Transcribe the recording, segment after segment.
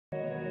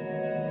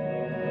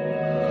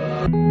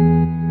Going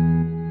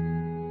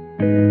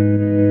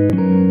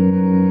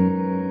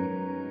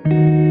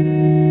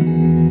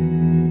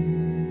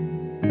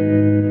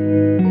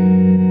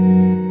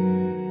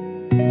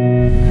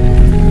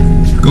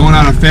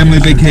on a family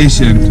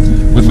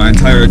vacation with my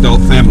entire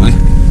adult family.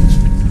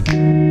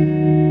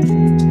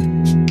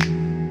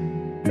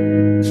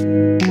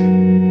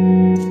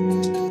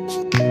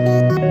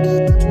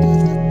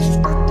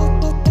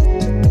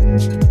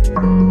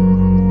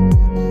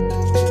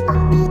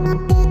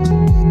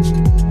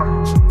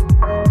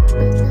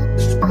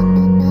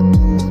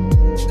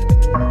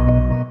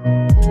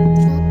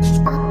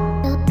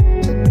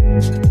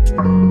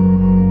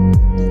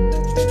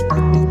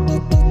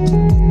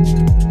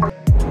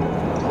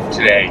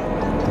 Today,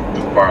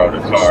 we borrowed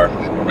a car,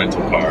 a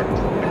rental car,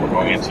 and we're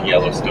going into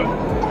Yellowstone.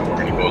 We're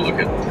going to go look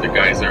at the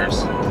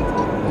geysers,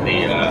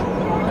 the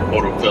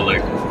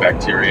photophilic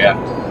bacteria,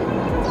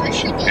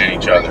 and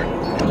each other.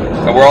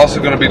 And we're also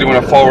going to be doing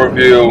a full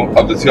review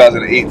of the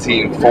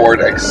 2018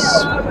 Ford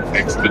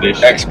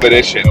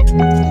Expedition.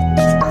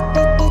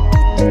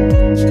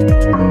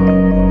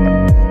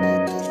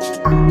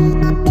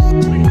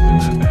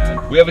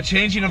 We have a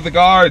changing of the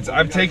guards.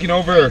 I'm taking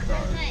over.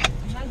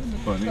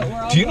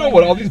 Do you know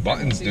what all these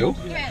buttons do?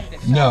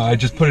 No, I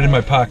just put it in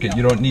my pocket.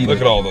 You don't need it.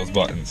 Look at all those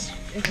buttons.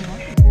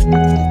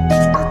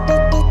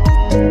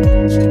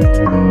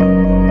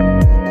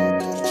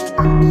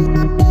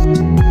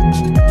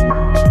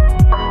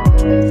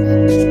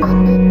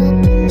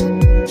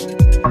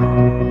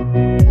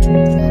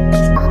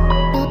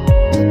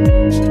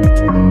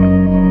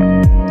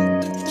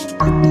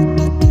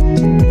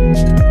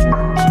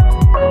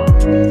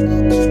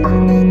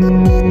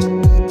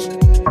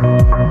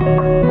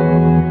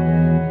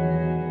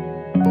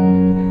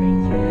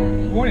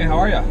 Morning, how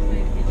are you?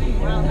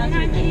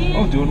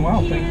 Oh, doing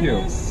well, thank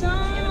you.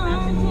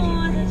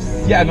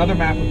 Yeah, another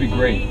map would be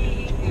great.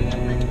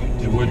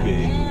 It would be.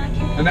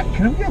 And that,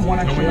 can we get one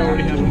extra map?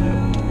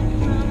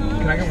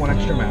 Can I get one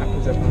extra map?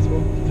 Is that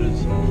possible?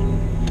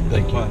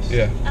 Thank you.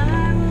 Yeah.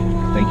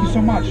 Thank you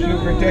so much. You have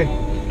a great day.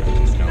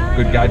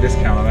 Good guy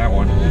discount on that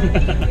one.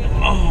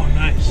 Oh,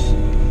 nice.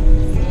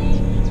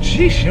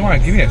 Sheesh, you don't want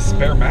to give me a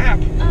spare map?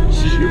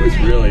 She was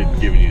really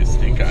giving you a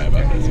stink eye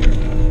about this here.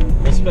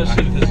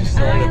 Especially if this is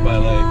started by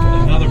like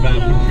another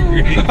map would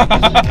be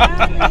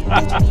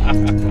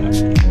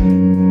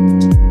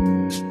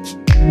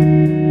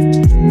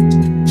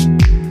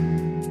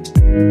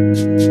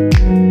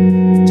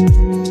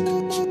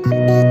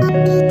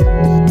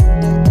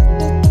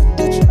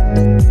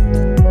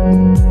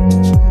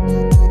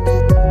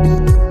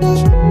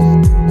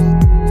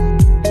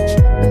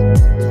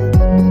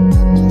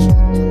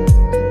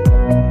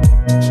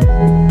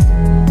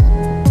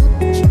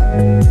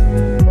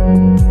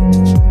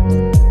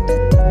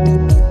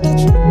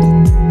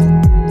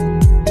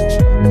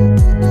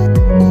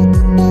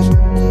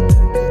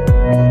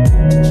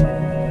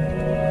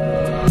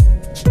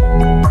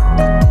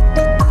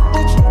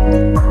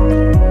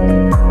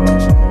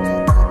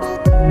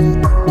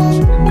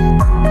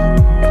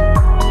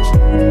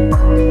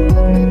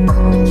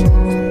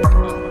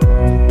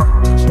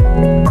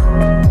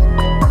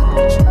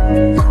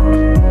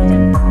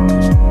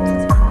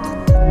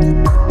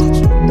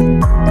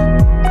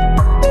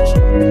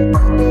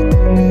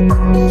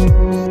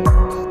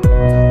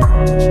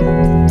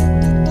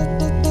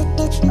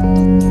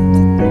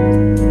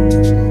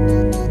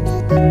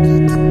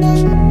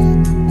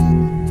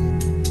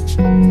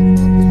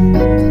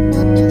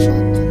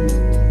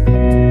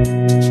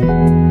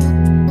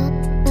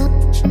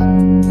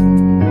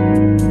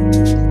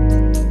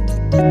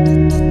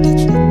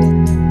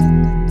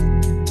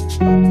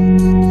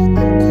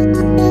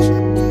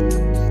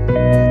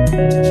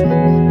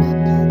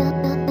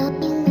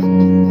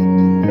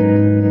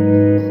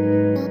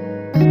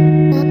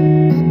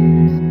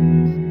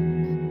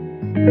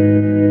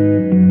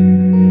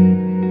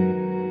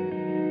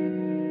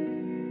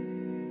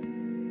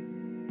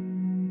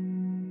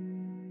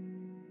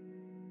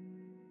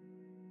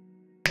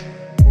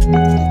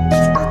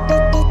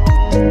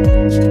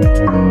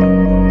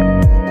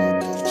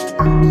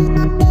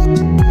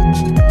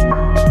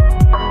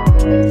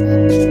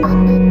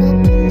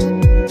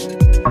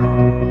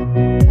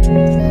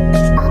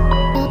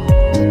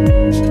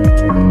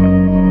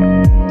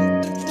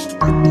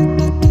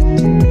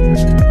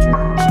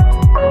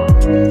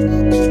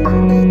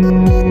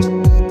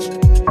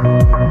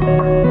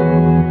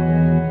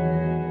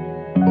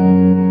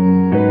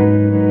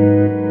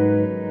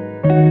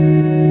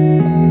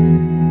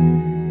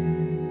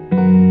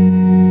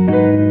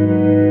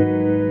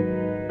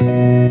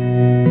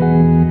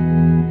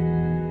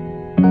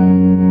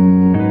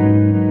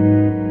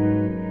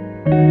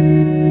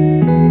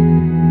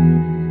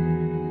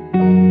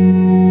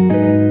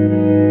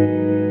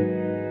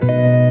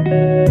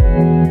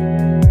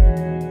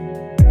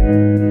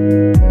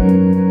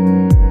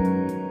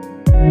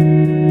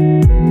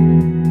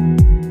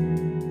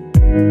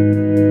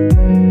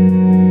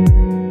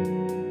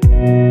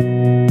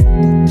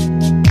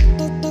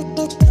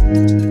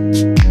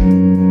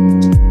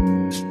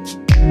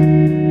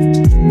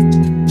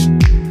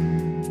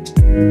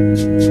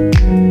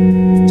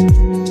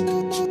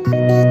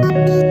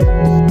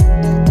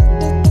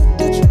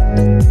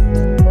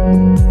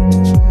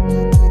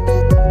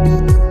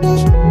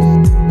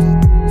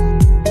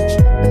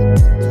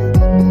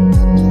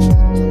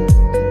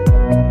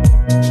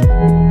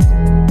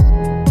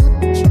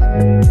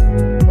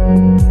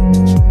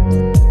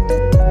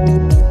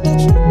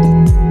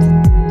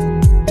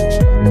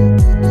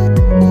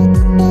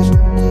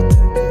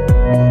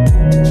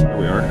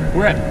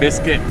We're at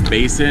Biscuit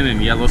Basin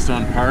in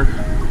Yellowstone Park.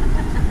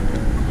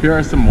 Here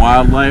are some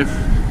wildlife,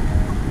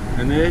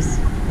 and this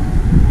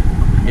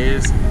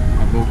is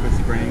a Boca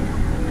Spring.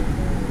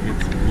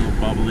 It's a little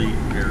bubbly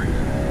area.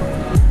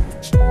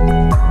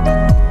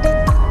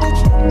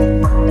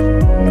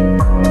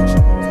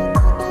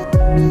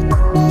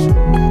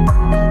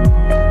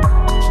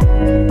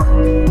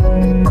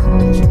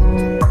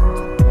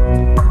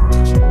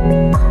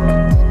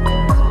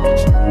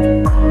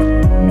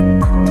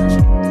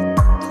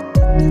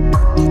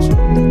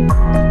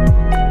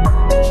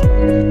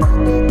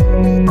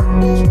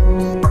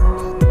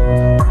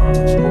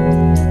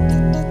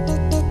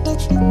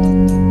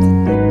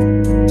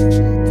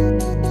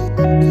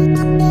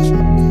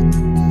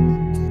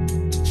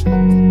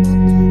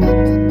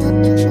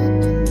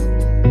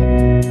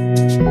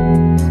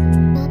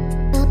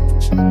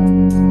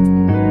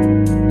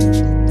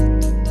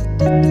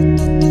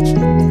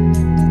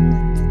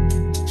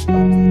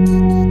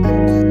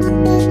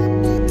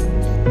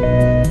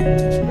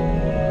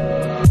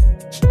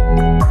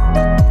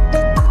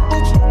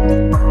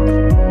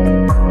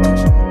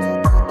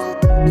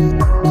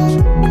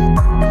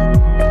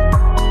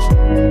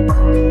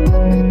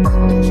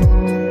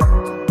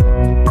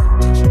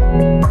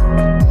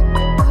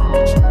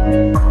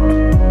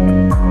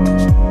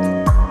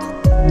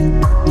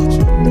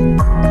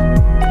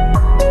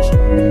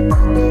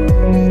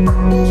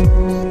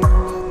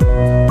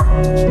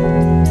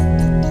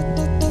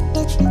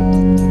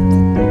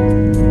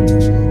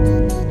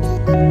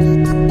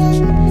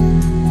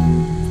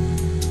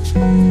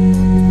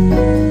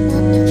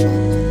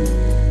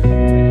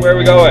 Where are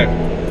we going?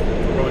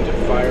 We're going to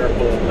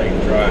Firehole Lake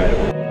Drive.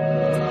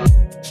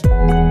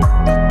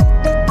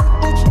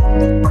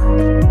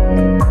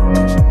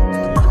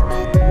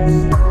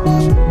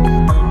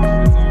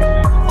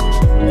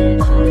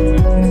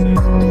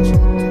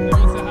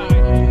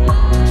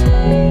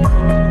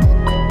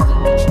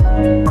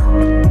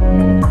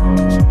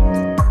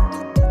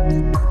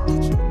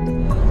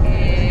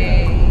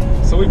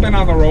 So we've been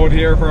on the road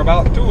here for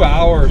about 2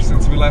 hours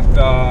since we left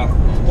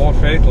Old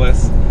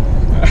Faithless.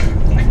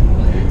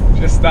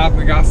 Just stopped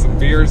and got some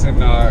beers in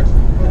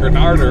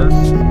Grenada.